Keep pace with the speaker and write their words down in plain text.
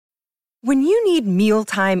When you need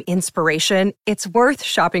mealtime inspiration, it's worth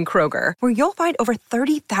shopping Kroger, where you'll find over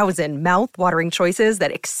 30,000 mouth-watering choices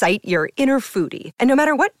that excite your inner foodie. And no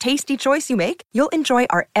matter what tasty choice you make, you'll enjoy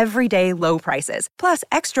our everyday low prices, plus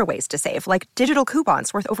extra ways to save, like digital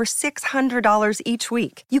coupons worth over $600 each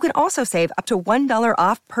week. You can also save up to $1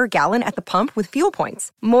 off per gallon at the pump with fuel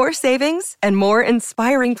points. More savings and more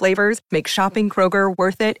inspiring flavors make shopping Kroger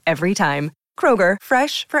worth it every time. Kroger,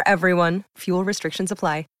 fresh for everyone. Fuel restrictions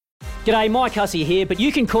apply. G'day, Mike Hussey here, but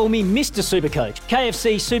you can call me Mr. Supercoach.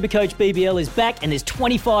 KFC Supercoach BBL is back and there's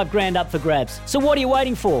 25 grand up for grabs. So what are you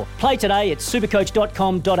waiting for? Play today at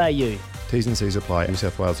supercoach.com.au. T's and C's apply. New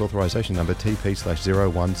South Wales authorisation number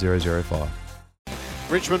TP/01005.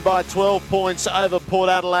 Richmond by 12 points over Port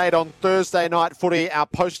Adelaide on Thursday night footy. Our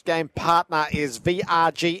post-game partner is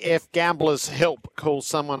VRGF Gamblers Help. Call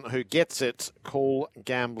someone who gets it. Call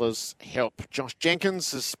Gamblers Help. Josh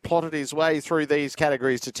Jenkins has plotted his way through these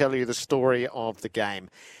categories to tell you the story of the game.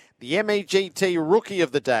 The MEGT Rookie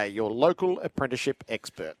of the Day, your local apprenticeship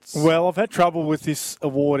experts. Well, I've had trouble with this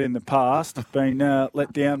award in the past. I've been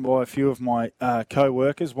let down by a few of my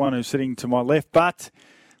co-workers, one who's sitting to my left, but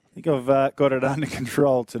I think I've got it under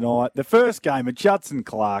control tonight. The first game at Judson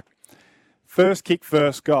Clark, first kick,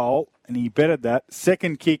 first goal, and he betted that.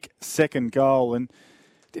 Second kick, second goal, and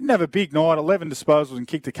didn't have a big night, 11 disposals and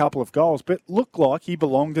kicked a couple of goals, but looked like he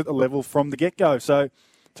belonged at the level from the get-go. So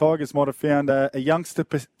Tigers might have found a youngster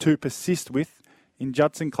to persist with in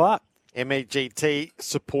Judson Clark. MEGT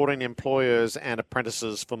supporting employers and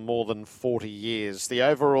apprentices for more than 40 years. The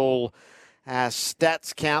overall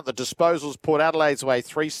stats count, the disposals Port Adelaide's way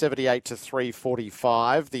 378 to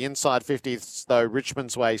 345. The inside 50s, though,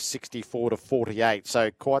 Richmond's way 64 to 48. So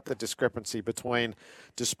quite the discrepancy between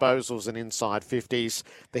disposals and inside 50s.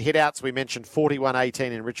 The hit-outs we mentioned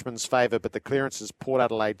 41-18 in Richmond's favour, but the clearances Port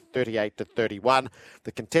Adelaide 38 to 31.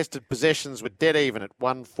 The contested possessions were dead even at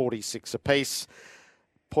 146 apiece.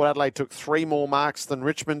 Port Adelaide took 3 more marks than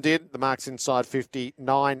Richmond did. The marks inside 50,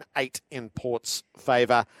 9-8 in Port's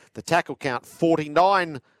favour. The tackle count,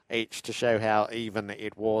 49 each to show how even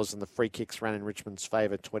it was. And the free kicks ran in Richmond's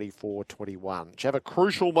favour, 24-21. To have a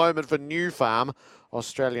crucial moment for New Farm,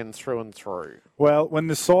 Australian through and through. Well, when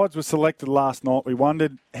the sides were selected last night, we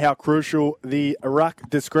wondered how crucial the ruck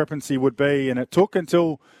discrepancy would be. And it took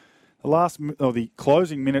until the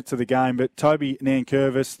closing minutes of the game, but Toby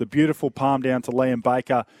Nankervis, the beautiful palm down to Liam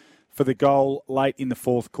Baker for the goal late in the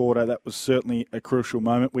fourth quarter. That was certainly a crucial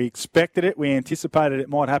moment. We expected it. We anticipated it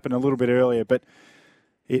might happen a little bit earlier, but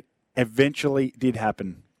it eventually did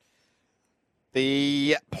happen.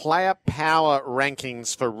 The player power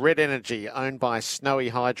rankings for Red Energy, owned by Snowy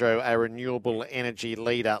Hydro, a renewable energy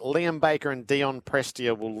leader. Liam Baker and Dion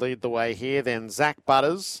Prestia will lead the way here. Then Zach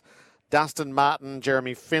Butters, Dustin Martin,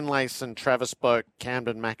 Jeremy Finlayson, Travis Boak,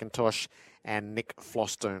 Camden McIntosh, and Nick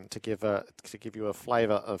Flostoon to give you a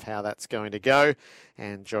flavour of how that's going to go.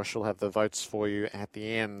 And Josh will have the votes for you at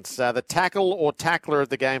the end. So the tackle or tackler of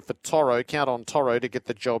the game for Toro. Count on Toro to get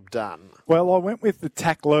the job done. Well, I went with the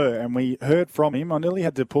tackler, and we heard from him. I nearly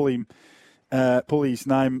had to pull his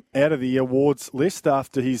name out of the awards list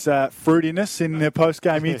after his fruitiness in the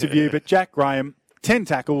post-game interview. But Jack Graham, 10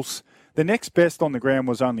 tackles. The next best on the ground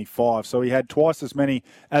was only 5, so he had twice as many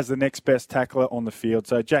as the next best tackler on the field.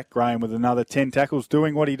 So Jack Graham with another 10 tackles,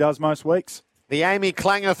 doing what he does most weeks. The Amy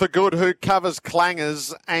Clanger for good. Who covers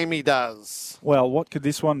clangers? Amy does. Well, what could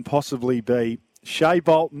this one possibly be? Shea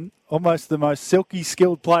Bolton, almost the most silky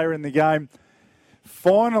skilled player in the game.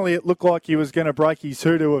 Finally, it looked like he was going to break his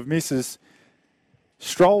hoodoo of misses.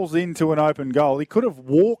 Strolls into an open goal. He could have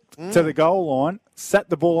walked to the goal line, sat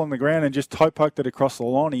the ball on the ground and just toe poked it across the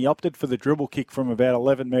line. He opted for the dribble kick from about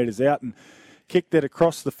 11 metres out and kicked it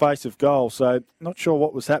across the face of goal. So not sure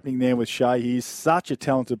what was happening there with Shea. He is such a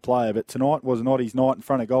talented player, but tonight was not his night in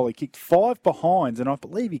front of goal. He kicked 5 behinds, and I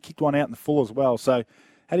believe he kicked one out in the full as well. So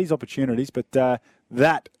had his opportunities, but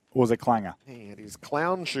that was a clanger. He had his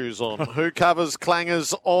clown shoes on. Who covers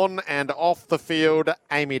clangers on and off the field?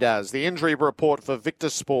 Amy does. The injury report for Victor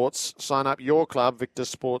Sports. Sign up your club,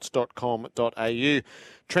 victorsports.com.au.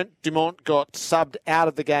 Trent Dumont got subbed out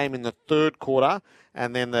of the game in the third quarter,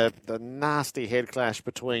 and then the nasty head clash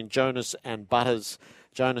between Jonas and Butters.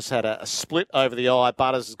 Jonas had a split over the eye.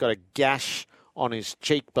 Butters has got a gash on his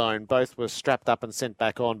cheekbone. Both were strapped up and sent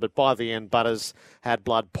back on, but by the end, Butters had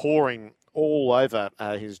blood pouring all over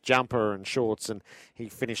his jumper and shorts, and he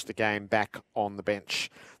finished the game back on the bench.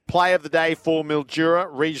 Play of the day for Mildura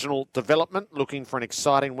Regional Development. Looking for an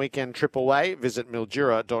exciting weekend trip away? Visit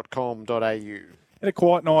mildura.com.au. Had a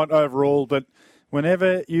quiet night overall, but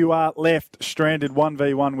whenever you are left stranded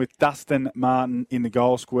 1v1 with Dustin Martin in the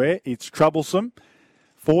goal square, it's troublesome.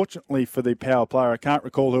 Fortunately for the power player, I can't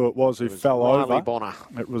recall who it was who fell Riley over. Bonner.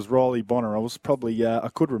 It was Riley Bonner. I was probably I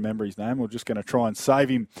could remember his name. We're just going to try and save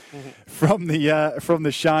him from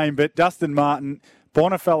the shame. But Dustin Martin,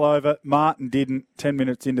 Bonner fell over. Martin didn't. 10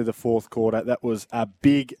 minutes into the fourth quarter, that was a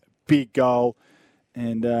big goal,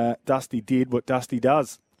 and Dusty did what Dusty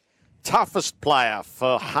does. Toughest player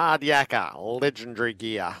for Hard Yakka, legendary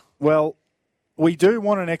gear. Well, we do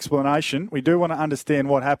want an explanation. We do want to understand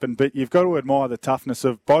what happened, but you've got to admire the toughness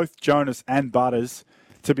of both Jonas and Butters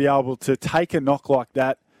to be able to take a knock like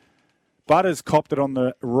that. Butters copped it on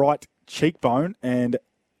the right cheekbone and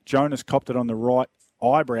Jonas copped it on the right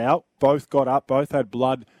eyebrow. Both got up, both had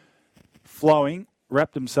blood flowing,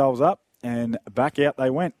 wrapped themselves up, and back out they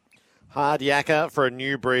went. Hard Yakka for a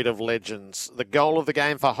new breed of legends. The goal of the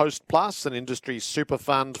game for Host Plus, an industry super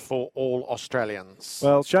fund for all Australians.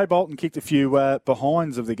 Well, Shea Bolton kicked a few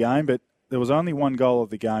behinds of the game, but there was only one goal of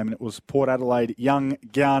the game, and it was Port Adelaide young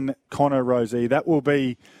gun Connor Rozee. That will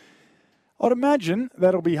be, I'd imagine,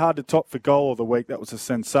 that'll be hard to top for goal of the week. That was a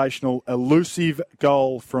sensational, elusive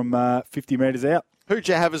goal from 50 metres out. Who'd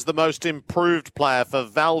you have as the most improved player for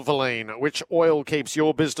Valvoline? Which oil keeps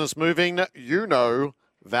your business moving? You know,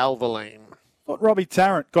 Valvoline. Thought Robbie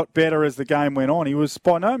Tarrant got better as the game went on. He was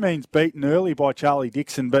by no means beaten early by Charlie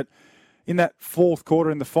Dixon, but in that fourth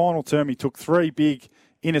quarter, in the final term, he took 3 big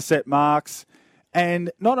intercept marks.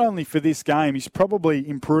 And not only for this game, he's probably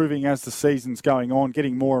improving as the season's going on,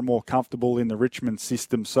 getting more and more comfortable in the Richmond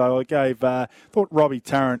system. So I thought Robbie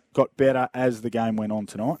Tarrant got better as the game went on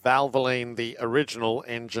tonight. Valvoline, the original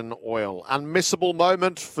engine oil. Unmissable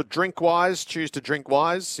moment for Drinkwise. Choose to drink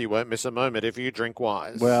wise. You won't miss a moment if you drink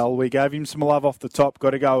wise. Well, we gave him some love off the top. Got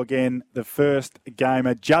to go again. The first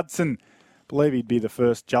gamer, Judson. I believe he'd be the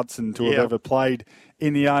first Judson to have ever played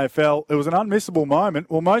in the AFL. It was an unmissable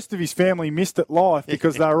moment. Well, most of his family missed it live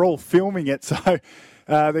because they were all filming it. So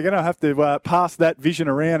they're going to have to pass that vision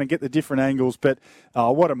around and get the different angles. But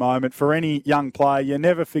what a moment for any young player. You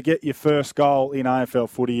never forget your first goal in AFL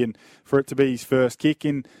footy, and for it to be his first kick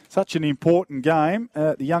in such an important game,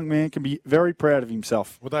 the young man can be very proud of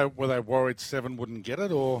himself. Were they worried Seven wouldn't get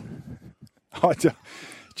it, or?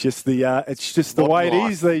 It's just the way it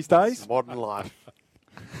is these days. Modern life.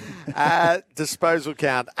 Disposal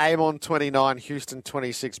count. Amon 29, Houston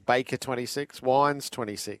 26, Baker 26, Wines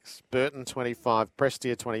 26, Burton 25,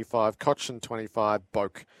 Prestia 25, Cochin 25,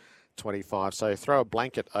 Boak 25. So throw a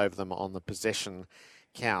blanket over them on the possession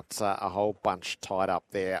count. A whole bunch tied up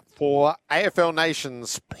there. For AFL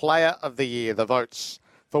Nation's Player of the Year, the votes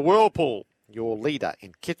for Whirlpool, your leader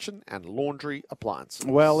in kitchen and laundry appliances.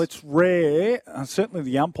 Well, it's rare. Certainly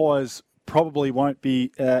the umpires probably won't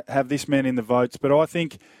be have this man in the votes, but I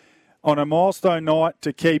think on a milestone night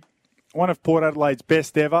to keep one of Port Adelaide's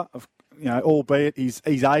best ever, albeit he's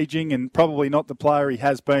aging and probably not the player he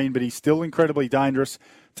has been, but he's still incredibly dangerous,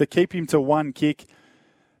 to keep him to one kick,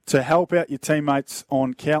 to help out your teammates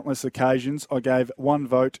on countless occasions. I gave one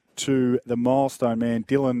vote to the milestone man,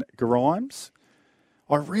 Dylan Grimes.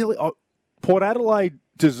 Port Adelaide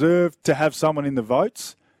deserved to have someone in the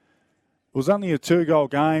votes. It was only a 2-goal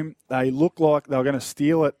game. They looked like they were going to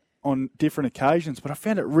steal it on different occasions, but I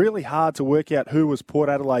found it really hard to work out who was Port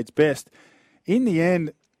Adelaide's best. In the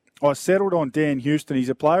end, I settled on Dan Houston. He's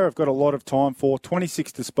a player I've got a lot of time for.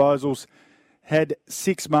 26 disposals, had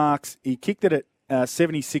 6 marks. He kicked it at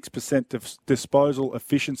 76% disposal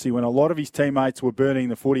efficiency when a lot of his teammates were burning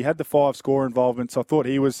the foot. He had the 5 score involvements. I thought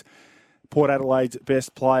he was Port Adelaide's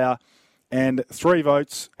best player. And 3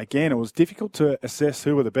 votes. Again, it was difficult to assess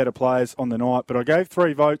who were the better players on the night, but I gave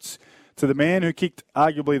 3 votes to the man who kicked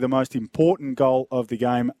arguably the most important goal of the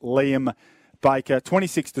game, Liam Baker.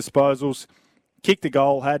 26 disposals, kicked a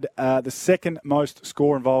goal, had the second most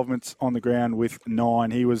score involvements on the ground with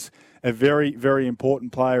 9. He was a very, very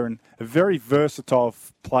important player and a very versatile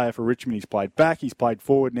player for Richmond. He's played back, he's played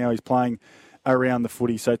forward, now he's playing around the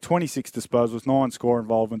footy. So 26 disposals, 9 score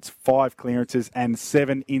involvements, 5 clearances and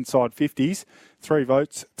 7 inside 50s. 3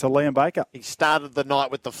 votes to Liam Baker. He started the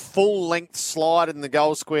night with the full-length slide in the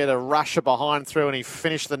goal square to rush a behind through, and he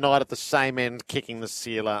finished the night at the same end, kicking the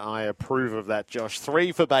sealer. I approve of that, Josh.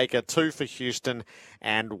 3 for Baker, 2 for Houston,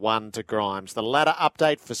 and 1 to Grimes. The ladder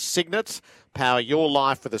update for Signet. Power your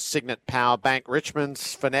life with a Signet Power Bank.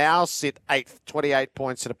 Richmond's, for now, sit 8th, 28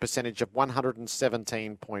 points at a percentage of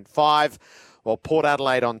 117.5, while Port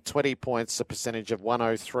Adelaide on 20 points, a percentage of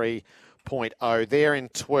 103.0. They're in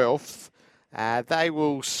 12th. They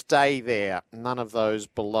will stay there. None of those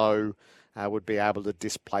below would be able to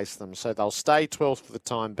displace them. So they'll stay 12th for the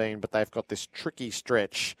time being, but they've got this tricky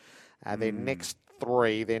stretch. Their next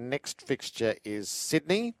 3, their next fixture is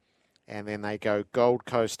Sydney, and then they go Gold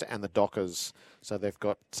Coast and the Dockers. So they've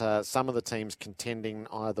got some of the teams contending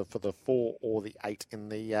either for the 4 or the 8 in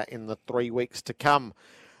the 3 weeks to come.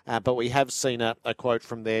 But we have seen a quote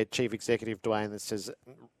from their chief executive, Dwayne, that says,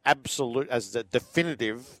 absolute, as a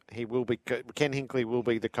definitive, Ken Hinkley will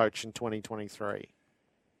be the coach in 2023.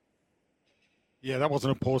 Yeah, that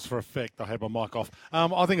wasn't a pause for effect. I had my mic off.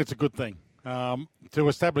 I think it's a good thing. To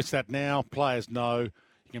establish that now, players know you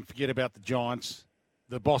can forget about the Giants.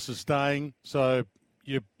 The boss is staying, so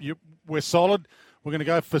we're solid. We're going to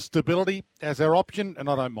go for stability as our option, and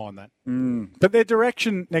I don't mind that. But their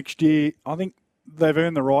direction next year, I think they've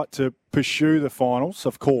earned the right to pursue the finals,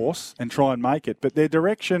 of course, and try and make it. But their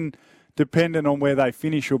direction, dependent on where they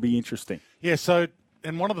finish, will be interesting. Yeah, so,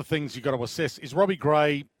 and one of the things you've got to assess is Robbie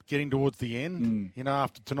Gray getting towards the end,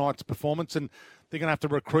 after tonight's performance, and they're going to have to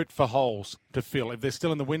recruit for holes to fill. If they're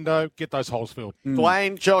still in the window, get those holes filled.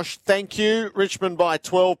 Dwayne, Josh, thank you. Richmond by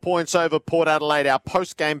 12 points over Port Adelaide. Our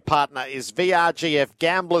post-game partner is VRGF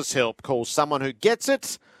Gamblers Help. Call someone who gets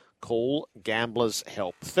it. Call Gamblers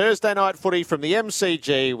Help. Thursday night footy from the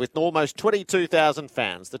MCG with almost 22,000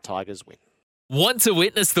 fans. The Tigers win. Want to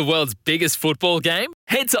witness the world's biggest football game?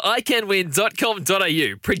 Head to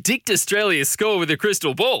iCanWin.com.au, predict Australia's score with a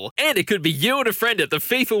crystal ball, and it could be you and a friend at the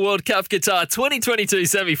FIFA World Cup Qatar 2022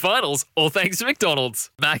 semi-finals, all thanks to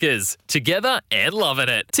McDonald's. Maccas, together and loving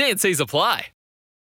it. TNCs apply.